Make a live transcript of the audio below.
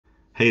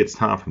Hey, it's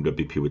Tom from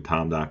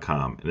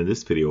WPWithTom.com, and in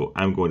this video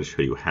I'm going to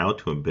show you how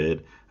to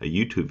embed a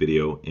YouTube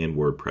video in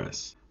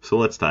WordPress. So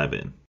let's dive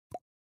in.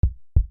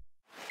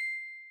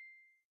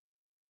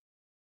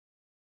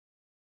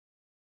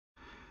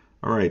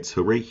 Alright,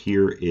 so right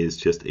here is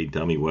just a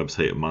dummy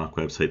website, a mock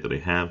website that I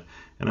have,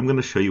 and I'm going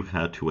to show you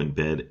how to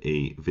embed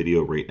a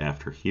video right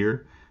after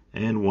here,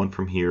 and one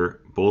from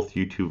here, both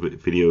YouTube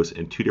videos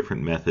and two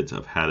different methods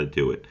of how to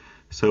do it.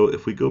 So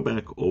if we go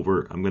back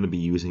over, I'm going to be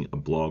using a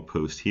blog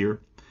post here.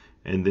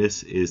 And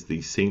this is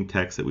the same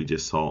text that we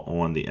just saw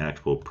on the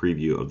actual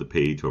preview of the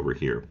page over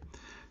here.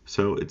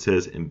 So it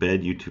says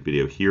embed YouTube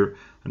video here.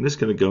 I'm just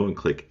going to go and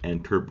click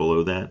enter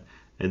below that,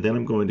 and then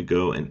I'm going to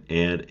go and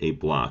add a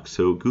block.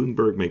 So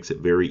Gutenberg makes it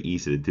very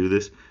easy to do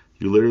this.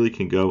 You literally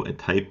can go and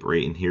type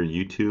right in here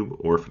YouTube,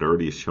 or if it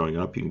already is showing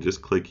up, you can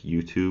just click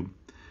YouTube.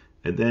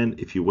 And then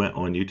if you went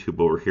on YouTube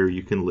over here,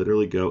 you can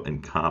literally go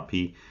and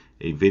copy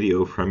a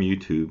video from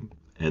YouTube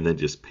and then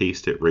just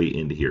paste it right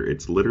into here.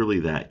 It's literally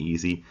that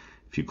easy.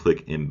 If you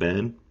click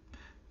embed,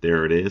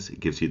 there it is. It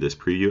gives you this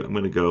preview. I'm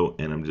going to go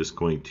and I'm just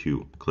going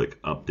to click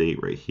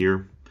update right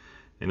here.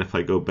 And if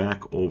I go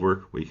back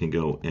over, we can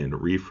go and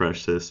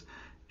refresh this.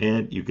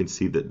 And you can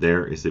see that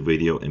there is the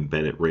video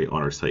embedded right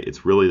on our site.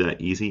 It's really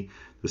that easy.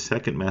 The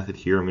second method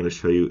here I'm going to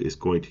show you is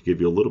going to give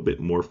you a little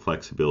bit more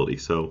flexibility.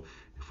 So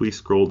if we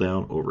scroll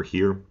down over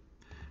here,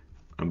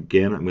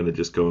 again, I'm going to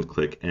just go and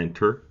click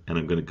enter, and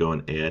I'm going to go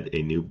and add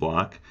a new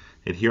block.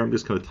 And here I'm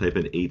just going to type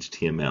in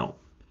HTML.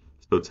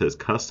 So it says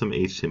custom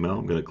HTML.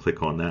 I'm going to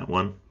click on that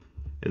one,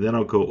 and then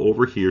I'll go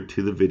over here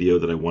to the video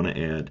that I want to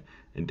add,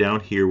 and down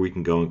here we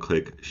can go and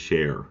click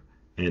share,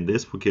 and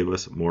this will give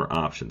us more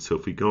options. So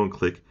if we go and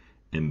click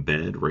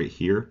embed right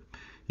here,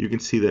 you can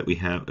see that we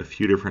have a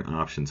few different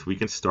options. We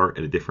can start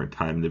at a different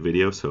time in the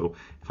video. So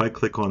if I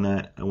click on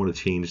that, I want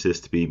to change this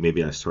to be,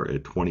 maybe I start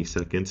at 20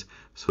 seconds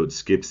so it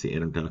skips the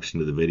introduction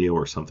to the video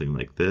or something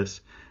like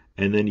this.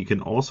 And then you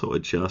can also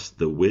adjust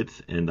the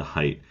width and the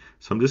height.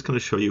 So I'm just going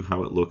to show you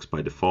how it looks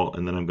by default,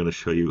 and then I'm going to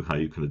show you how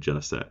you can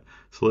adjust that.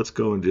 So let's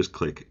go and just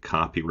click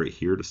copy right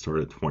here to start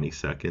at 20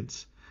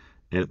 seconds.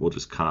 And we'll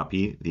just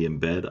copy the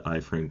embed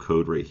iframe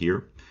code right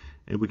here.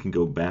 And we can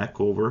go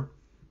back over,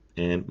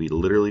 and we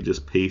literally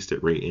just paste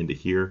it right into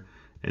here.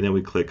 And then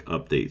we click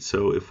update.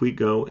 So if we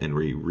go and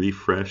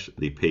refresh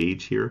the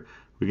page here,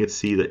 we can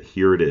see that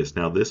here it is.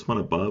 Now this one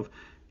above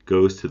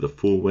goes to the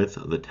full width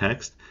of the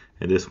text,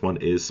 and this one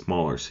is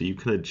smaller, so you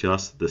can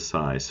adjust the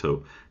size.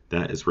 So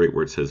that is right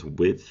where it says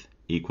width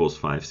equals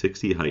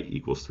 560, height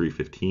equals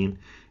 315.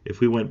 If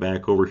we went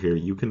back over here,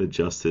 you can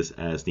adjust this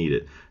as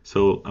needed.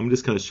 So I'm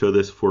just going to show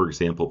this for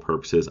example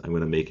purposes. I'm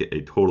going to make it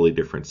a totally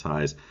different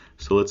size.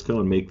 So let's go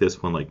and make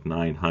this one like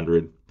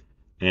 900,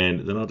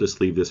 and then I'll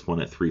just leave this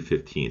one at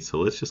 315. So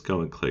let's just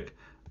go and click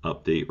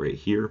update right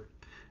here,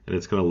 and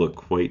it's going to look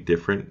quite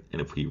different.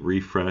 And if we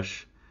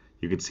refresh,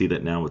 you can see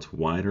that now it's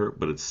wider,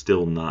 but it's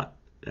still not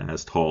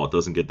as tall. It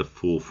doesn't get the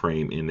full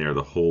frame in there,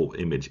 the whole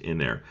image in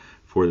there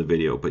for the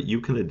video, but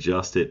you can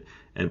adjust it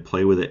and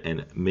play with it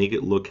and make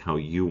it look how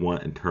you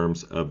want in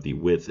terms of the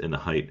width and the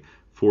height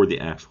for the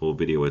actual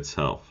video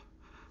itself.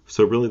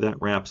 So really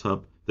that wraps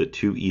up the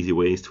two easy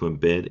ways to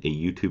embed a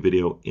YouTube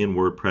video in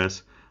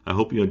WordPress. I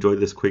hope you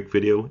enjoyed this quick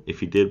video.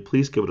 If you did,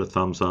 please give it a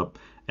thumbs up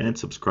and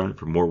subscribe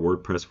for more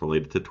WordPress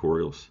related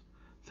tutorials.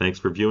 Thanks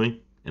for viewing,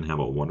 and have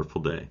a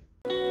wonderful day.